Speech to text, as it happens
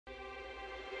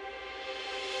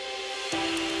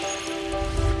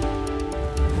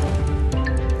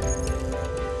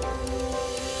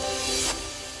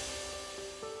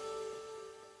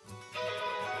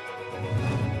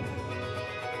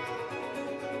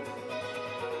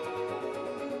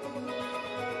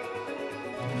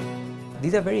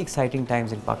These are very exciting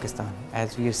times in Pakistan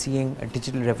as we are seeing a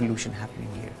digital revolution happening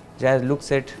here. Jazz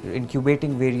looks at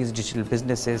incubating various digital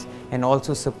businesses and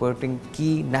also supporting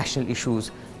key national issues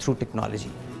through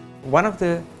technology. One of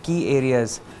the key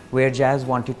areas where Jazz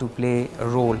wanted to play a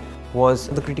role was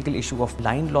the critical issue of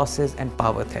line losses and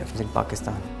power theft in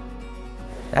Pakistan.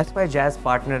 That's why Jazz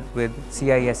partnered with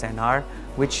CISNR,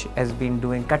 which has been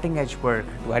doing cutting-edge work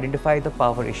to identify the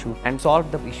power issue and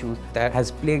solve the issues that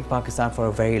has plagued Pakistan for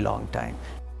a very long time.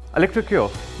 Electrocure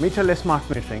meterless smart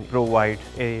metering provide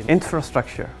an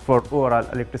infrastructure for overall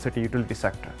electricity utility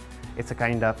sector. It's a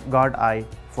kind of guard eye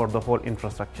for the whole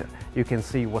infrastructure. You can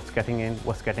see what's getting in,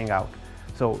 what's getting out.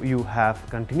 So you have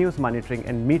continuous monitoring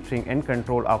and metering and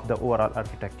control of the overall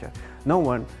architecture. No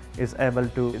one is able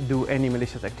to do any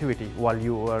malicious activity while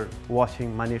you are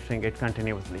watching, monitoring it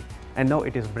continuously. And now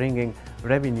it is bringing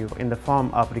revenue in the form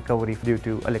of recovery due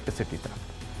to electricity theft.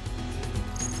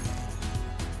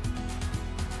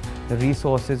 The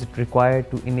resources required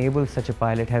to enable such a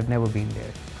pilot have never been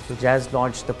there. So Jazz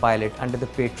launched the pilot under the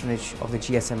patronage of the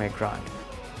GSMA grant.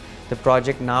 The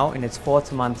project now, in its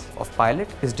 4th month of pilot,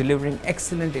 is delivering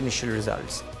excellent initial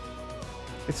results.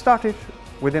 It started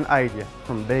with an idea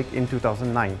from back in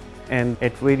 2009, and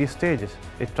at various stages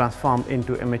it transformed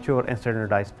into a mature and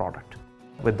standardized product.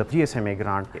 With the GSMA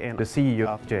grant and the CEO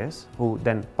of Jazz, who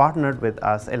then partnered with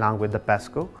us along with the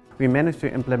PESCO, we managed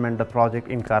to implement the project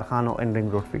in Karkhano and Ring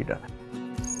Road feeder.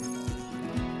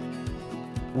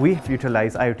 We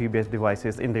utilize IoT-based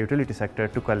devices in the utility sector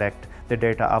to collect the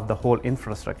data of the whole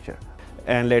infrastructure.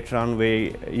 And later on,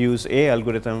 we use AI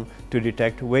algorithm to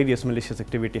detect various malicious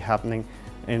activity happening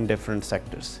in different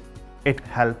sectors. It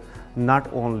helps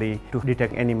not only to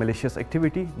detect any malicious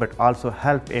activity, but also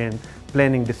help in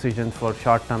planning decisions for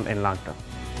short-term and long-term.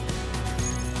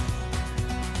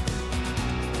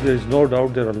 There is no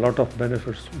doubt there are a lot of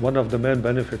benefits. One of the main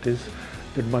benefits is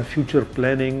that my future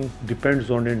planning depends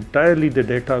on entirely the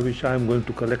data which I am going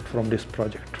to collect from this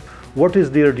project. What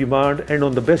is their demand, and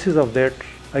on the basis of that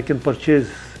I can purchase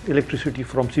electricity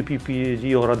from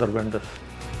CPPAG or other vendors.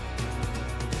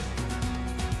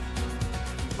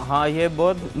 हाँ, ये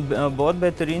बहुत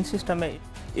बेहतरीन system है।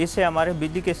 इससे हमारे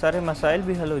बिजली के सारे मसाइल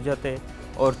भी हल हो जाते हैं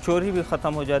और चोरी भी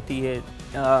ख़त्म हो जाती है।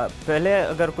 पहले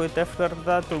अगर कोई थेफ्ट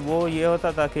करता तो वो ये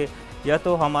होता था कि या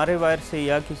तो हमारे वायर से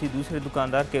या किसी दूसरे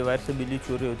दुकानदार के वायर से बिजली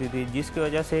चोरी होती थी, जिसकी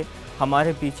वजह से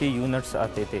हमारे पीछे यूनिट्स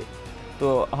आते थे।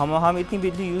 तो हम इतनी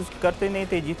बिजली यूज़ करते नहीं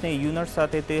थे, जितने यूनिट्स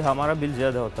आते थे हमारा बिल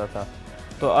ज़्यादा होता था।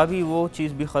 तो अभी वो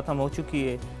चीज़ भी ख़त्म हो चुकी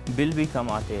है, बिल भी कम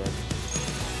आते हैं।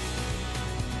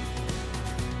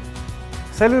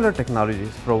 Cellular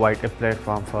technologies provide a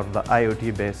platform for the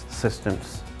IoT-based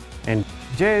systems, and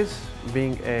Jazz,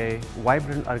 being a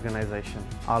vibrant organization,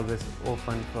 always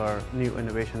open for new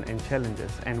innovation and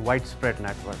challenges and widespread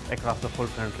network across the whole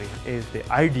country, is the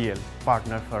ideal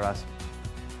partner for us.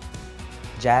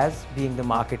 Jazz, being the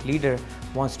market leader,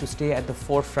 wants to stay at the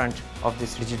forefront of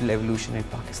this digital evolution in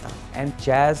Pakistan. And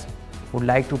Jazz would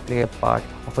like to play a part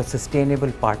of a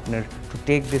sustainable partner to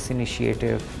take this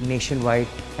initiative nationwide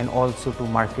and also to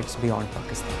markets beyond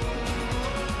Pakistan.